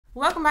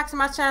Welcome back to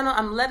my channel.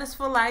 I'm Letters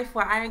for Life,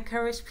 where I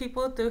encourage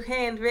people through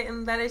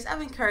handwritten letters of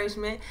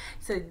encouragement.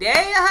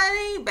 Today,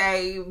 honey,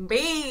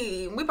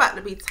 baby, we about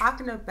to be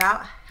talking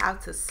about how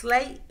to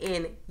slay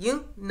in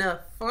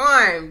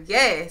uniform.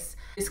 Yes.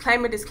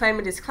 Disclaimer,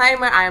 disclaimer,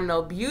 disclaimer. I am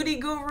no beauty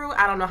guru.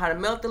 I don't know how to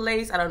melt the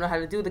lace. I don't know how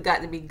to do the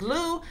got to be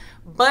glue,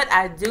 but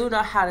I do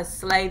know how to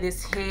slay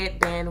this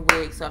headband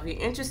wig. So if you're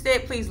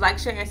interested, please like,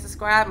 share, and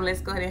subscribe, and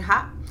let's go ahead and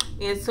hop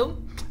into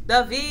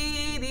the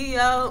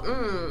video.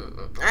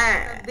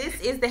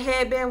 This is the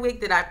headband wig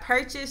that I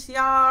purchased,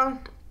 y'all.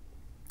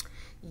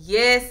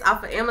 Yes,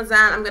 off of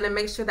Amazon. I'm gonna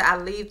make sure that I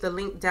leave the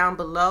link down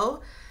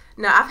below.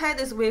 Now, I've had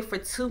this wig for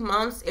 2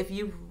 months. If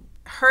you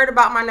heard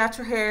about my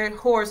natural hair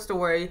horror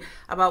story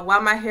about why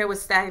my hair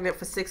was stagnant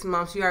for 6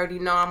 months, you already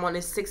know I'm on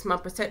this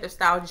 6-month protective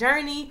style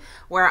journey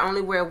where I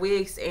only wear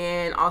wigs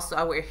and also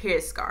I wear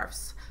hair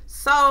scarves.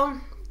 So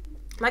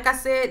like I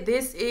said,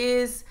 this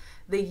is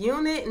the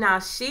unit. Now,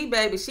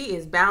 baby, she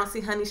is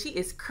bouncy, honey. She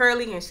is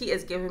curly and she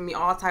is giving me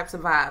all types of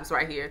vibes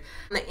right here.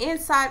 On the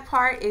inside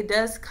part, it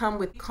does come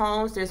with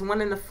combs. There's one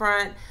in the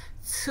front,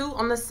 2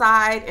 on the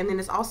side, and then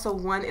there's also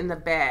 1 in the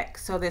back.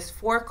 So there's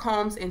 4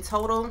 combs in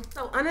total.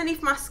 So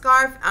underneath my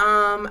scarf,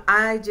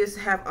 I just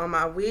have on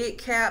my wig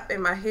cap,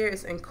 and my hair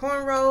is in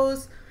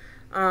cornrows.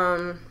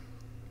 And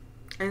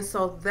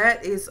so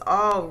that is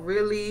all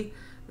really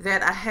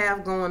that I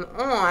have going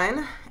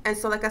on. And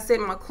so like I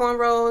said, my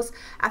cornrows,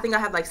 I think I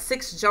have like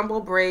 6 jumbo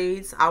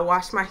braids. I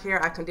wash my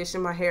hair, I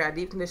condition my hair, I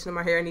deep condition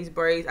my hair in these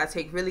braids. I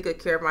take really good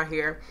care of my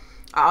hair.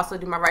 I also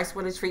do my rice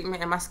water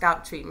treatment and my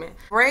scalp treatment.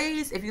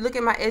 Braids, if you look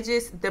at my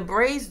edges, the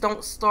braids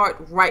don't start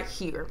right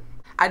here.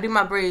 I do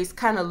my braids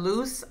kind of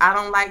loose. I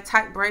don't like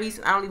tight braids.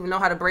 I don't even know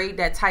how to braid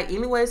that tight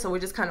anyway, so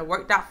it just kind of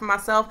worked out for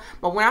myself.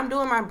 But when I'm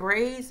doing my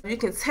braids, you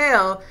can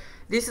tell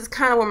this is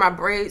kind of where my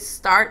braids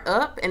start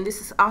up, and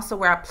this is also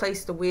where I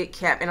place the wig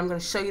cap, and I'm going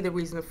to show you the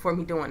reason for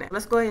me doing that.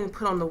 Let's go ahead and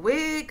put on the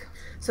wig.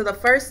 So the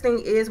first thing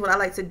is, what I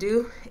like to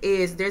do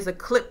is, there's a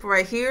clip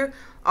right here.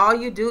 All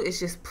you do is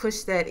just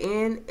push that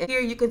in. And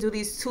here you can do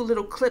these 2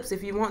 little clips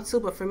if you want to,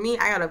 but for me,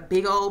 I got a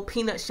big old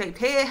peanut shaped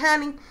head,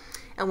 honey.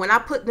 And when I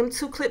put them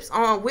 2 clips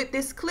on with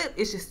this clip,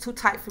 it's just too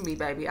tight for me,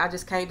 baby. I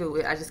just can't do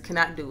it. I just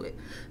cannot do it.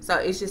 So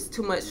it's just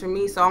too much for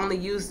me. So I only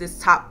use this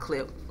top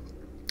clip.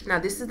 Now,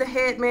 this is the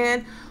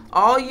headband.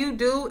 All you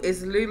do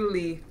is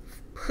literally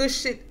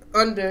push it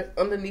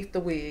underneath the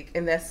wig,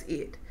 and that's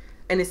it.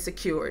 And it's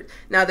secured.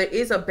 Now, there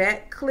is a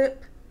back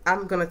clip.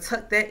 I'm going to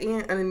tuck that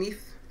in underneath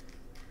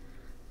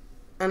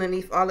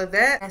all of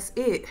that. That's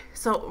it.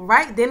 So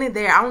right then and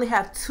there, I only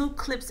have 2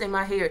 clips in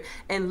my hair,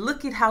 and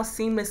look at how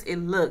seamless it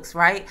looks,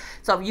 right?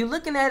 So if you're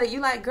looking at it,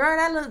 you're like, girl,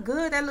 that look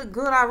good. That look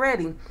good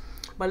already.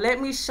 But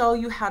let me show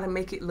you how to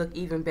make it look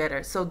even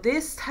better. So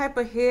this type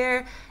of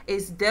hair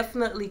is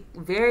definitely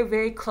very,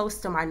 very close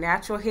to my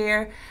natural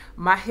hair.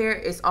 My hair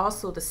is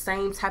also the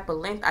same type of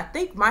length. I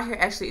think my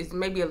hair actually is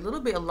maybe a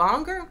little bit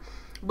longer.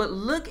 But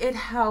look at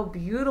how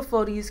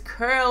beautiful these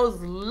curls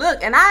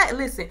look. And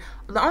listen,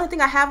 the only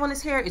thing I have on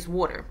this hair is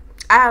water.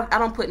 I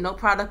don't put no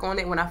product on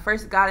it. When I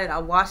first got it, I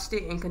washed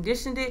it and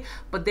conditioned it,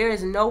 but there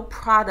is no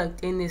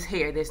product in this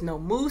hair. There's no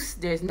mousse,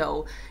 there's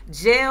no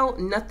gel,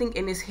 nothing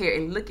in this hair.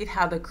 And look at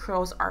how the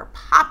curls are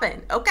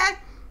popping, okay?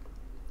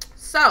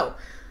 So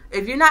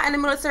if you're not in the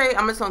military,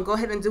 I'm just gonna go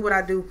ahead and do what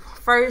I do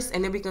first,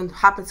 and then we can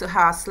hop into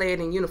how I slay it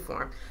in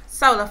uniform.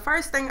 So the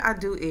first thing I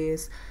do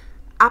is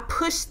I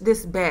push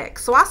this back.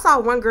 So I saw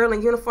one girl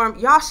in uniform,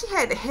 y'all, she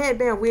had the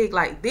headband wig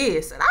like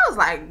this, and I was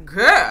like,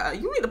 girl,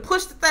 you need to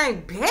push the thing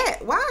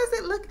back. Why does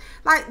it look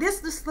like this?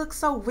 This looks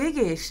so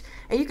wiggish,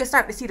 and you can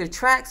start to see the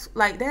tracks.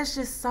 Like, that's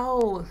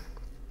so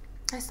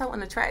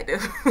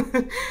unattractive.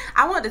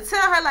 I wanted to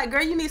tell her, like,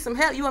 girl, you need some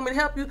help. You want me to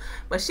help you?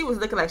 But she was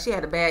looking like she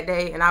had a bad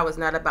day, and I was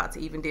not about to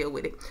even deal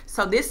with it.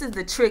 So this is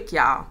the trick,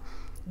 y'all.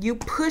 You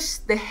push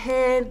the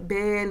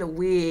headband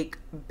wig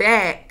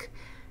back,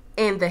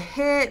 and the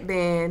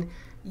headband,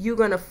 you're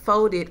gonna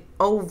fold it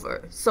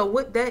over. So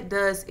what that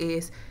does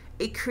is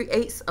it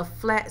creates a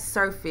flat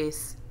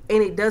surface,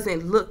 and it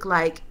doesn't look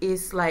like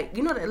it's like,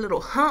 you know, that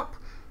little hump.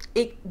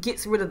 It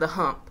gets rid of the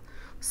hump.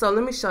 So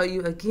let me show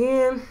you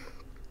again.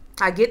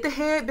 I get the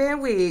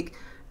headband wig,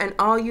 and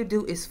all you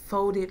do is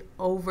fold it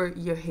over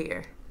your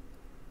hair.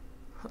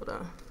 Hold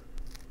on.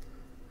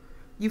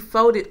 You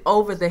fold it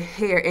over the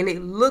hair, and it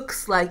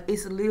looks like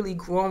it's literally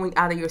growing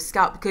out of your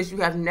scalp because you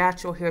have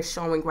natural hair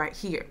showing right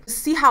here.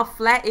 See how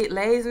flat it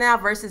lays now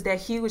versus that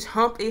huge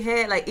hump it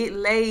had? Like, it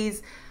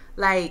lays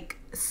like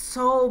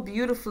so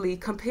beautifully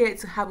compared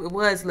to how it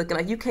was looking.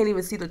 Like, you can't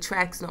even see the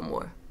tracks no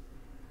more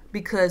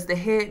because the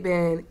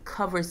headband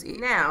covers it.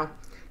 Now,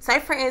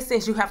 say for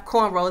instance you have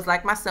cornrows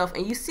like myself,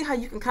 and you see how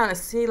you can kind of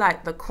see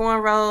like the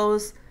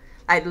cornrows,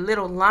 like the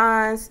little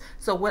lines.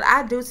 So what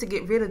I do to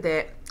get rid of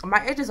that,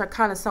 my edges are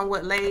kind of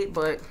somewhat laid,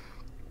 but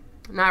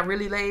not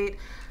really laid.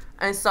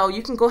 And so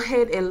you can go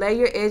ahead and lay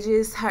your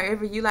edges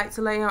however you like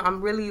to lay them. I'm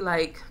really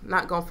like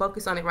not gonna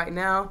focus on it right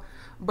now.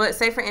 But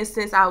say for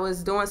instance I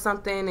was doing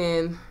something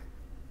and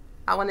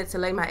I wanted to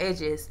lay my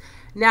edges.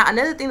 Now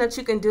another thing that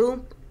you can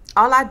do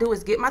all I do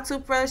is get my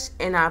toothbrush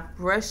and I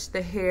brush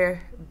the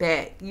hair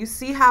back. You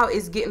see how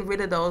it's getting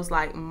rid of those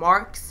like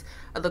marks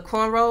of the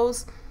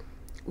cornrows?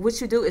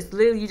 What you do is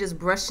literally you just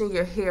brushing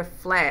your hair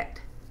flat.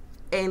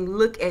 And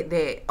look at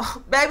that.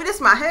 Oh, baby, this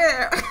is my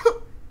hair.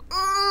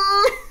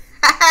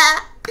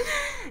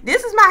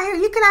 This is my hair.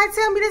 You cannot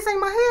tell me this ain't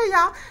my hair,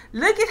 y'all.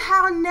 Look at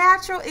how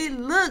natural it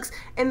looks.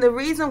 And the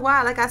reason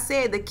why, like I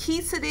said, the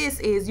key to this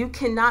is you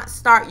cannot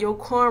start your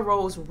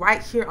cornrows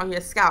right here on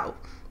your scalp.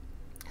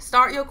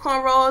 Start your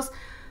cornrows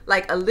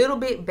like a little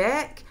bit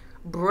back.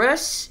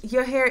 Brush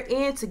your hair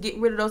in to get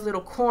rid of those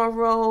little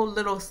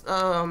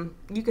cornrow,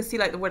 you can see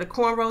like where the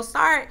cornrows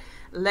start.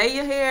 Lay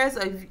your hairs.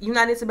 If you're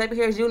not into baby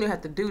hairs, you don't even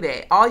have to do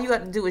that. All you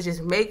have to do is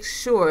just make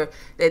sure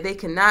that they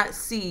cannot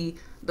see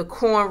the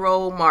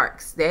cornrow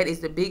marks. That is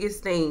the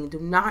biggest thing. Do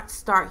not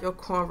start your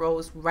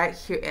cornrows right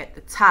here at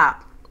the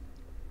top.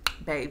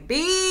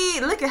 Baby,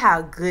 look at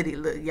how good it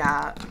look,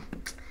 y'all.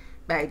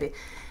 Baby.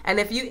 And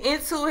if you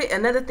into it,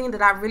 another thing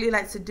that I really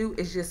like to do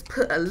is just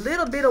put a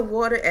little bit of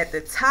water at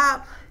the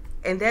top,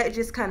 and that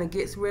just kind of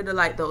gets rid of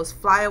like those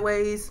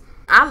flyaways.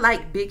 I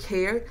like big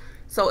hair,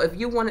 so if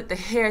you wanted the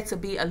hair to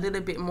be a little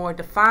bit more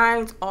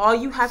defined, all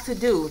you have to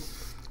do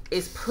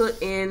is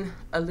put in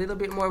a little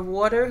bit more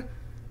water.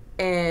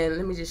 And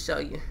let me just show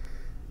you.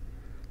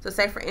 So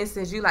say for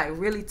instance you like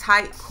really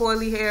tight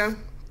coily hair,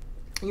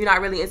 you're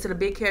not really into the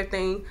big hair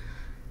thing,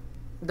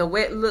 the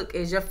wet look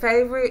is your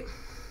favorite,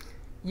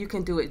 you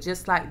can do it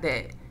just like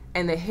that,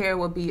 and the hair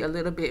will be a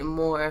little bit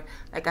more,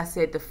 like I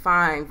said,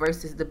 defined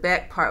versus the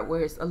back part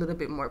where it's a little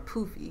bit more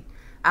poofy.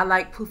 I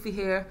like poofy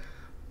hair,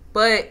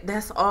 but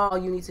that's all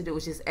you need to do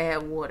is just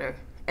add water.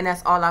 And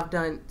that's all I've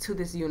done to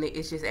this unit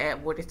is just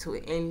add water to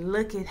it. And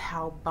look at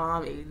how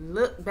bomb it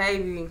look,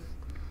 baby.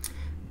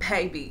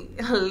 Baby,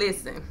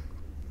 listen.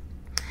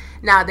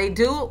 Now they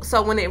do,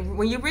 so when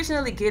you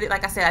originally get it,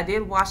 like I said, I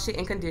did wash it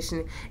and condition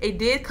it. It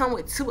did come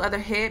with 2 other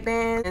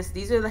headbands.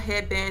 These are the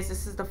headbands.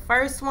 This is the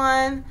first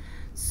one,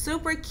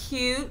 super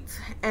cute,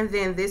 and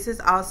then this is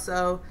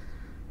also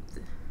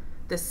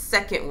the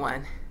second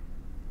one.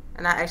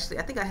 And I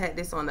think I had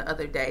this on the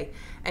other day,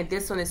 and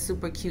this one is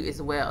super cute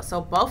as well.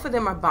 So both of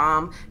them are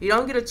bomb. You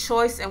don't get a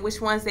choice in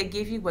which ones they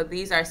give you, but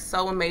these are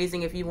so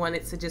amazing if you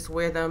wanted to just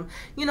wear them,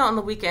 you know, on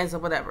the weekends or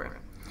whatever.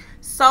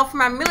 So for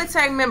my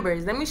military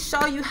members, let me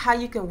show you how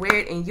you can wear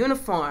it in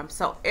uniform.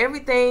 So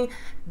everything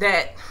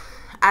that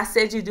I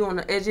said you do on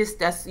the edges,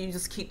 you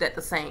just keep that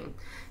the same.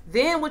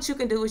 Then what you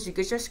can do is you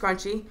get your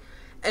scrunchie,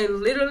 and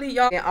literally,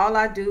 y'all, and all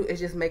I do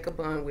is just make a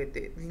bun with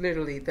it.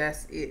 Literally,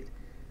 that's it.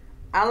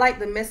 I like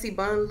the messy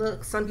bun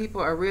look. Some people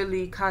are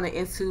really kind of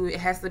into it. It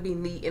has to be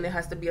neat and it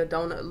has to be a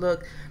donut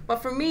look.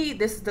 But for me,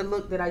 this is the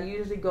look that I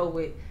usually go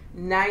with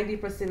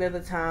 90% of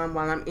the time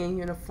while I'm in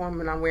uniform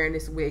and I'm wearing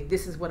this wig.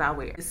 This is what I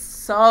wear. It's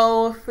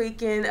so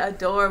freaking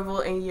adorable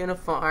in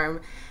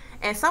uniform.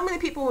 And so many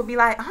people would be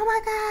like, oh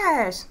my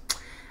gosh,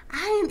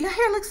 your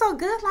hair looks so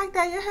good like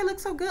that. Your hair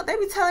looks so good. They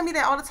be telling me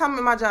that all the time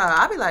in my job.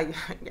 I be like,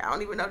 y'all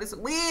don't even know this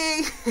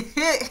wig.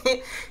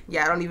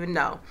 Yeah, I don't even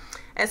know.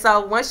 And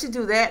so once you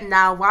do that,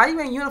 now while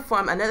you're in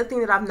uniform, another thing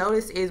that I've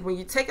noticed is when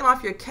you're taking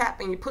off your cap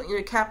and you're putting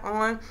your cap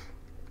on,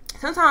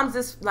 sometimes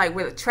this, like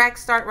where the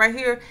tracks start right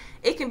here,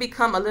 it can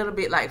become a little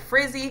bit like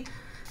frizzy.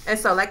 And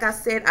so like I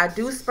said, I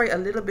do spray a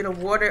little bit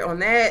of water on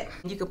that.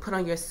 You can put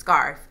on your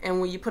scarf.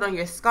 And when you put on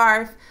your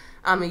scarf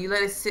and you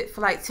let it sit for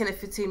like 10 to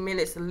 15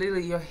 minutes,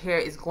 literally your hair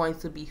is going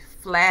to be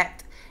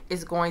flat.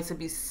 It's going to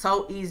be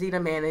so easy to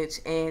manage,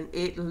 and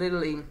it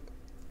literally,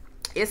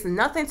 it's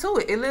nothing to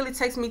it. It literally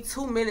takes me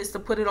 2 minutes to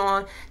put it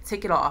on,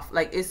 take it off.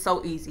 Like, it's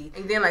so easy.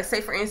 And then, like,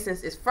 say for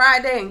instance, it's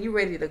Friday and you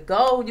ready to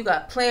go. You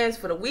got plans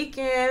for the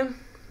weekend.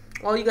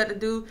 All you got to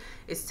do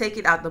is take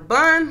it out the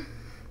bun,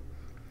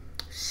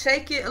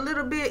 shake it a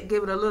little bit,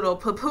 give it a little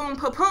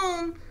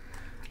pa-poom.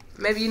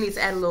 Maybe you need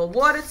to add a little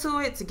water to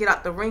it to get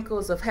out the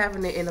wrinkles of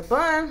having it in a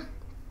bun.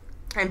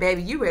 And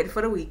baby, you ready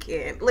for the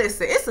weekend.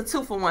 Listen, it's a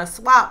 2-for-1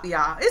 swap,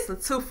 y'all. It's a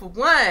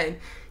 2-for-1.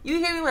 You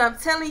hear me when I'm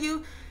telling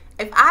you?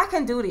 If I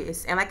can do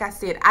this, and like I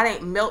said, I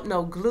didn't melt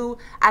no glue,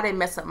 I didn't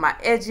mess up my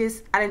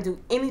edges, I didn't do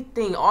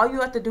anything. All you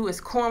have to do is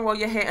cornrow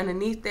your hair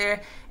underneath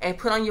there and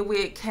put on your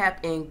wig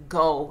cap and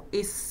go.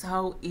 It's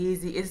so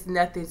easy. It's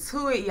nothing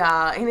to it,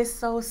 y'all. And it's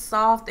so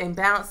soft and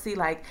bouncy.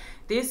 Like,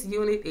 this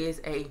unit is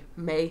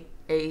amazing.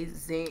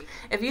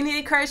 If you need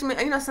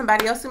encouragement, or you know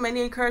somebody else who may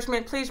need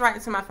encouragement, please write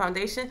into my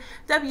foundation,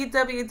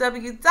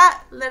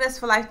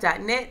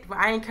 www.lethersforlife.net, where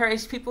I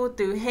encourage people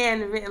through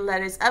handwritten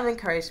letters of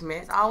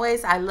encouragement. As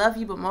always, I love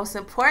you, but most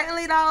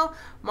importantly,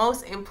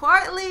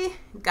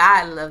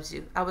 God loves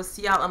you. I will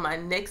see y'all on my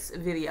next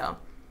video.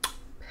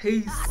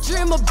 Peace. I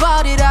dream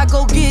about it, I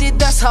go get it,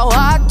 that's how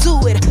I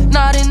do it.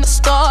 Not in the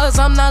stars,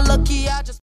 I'm not lucky, I just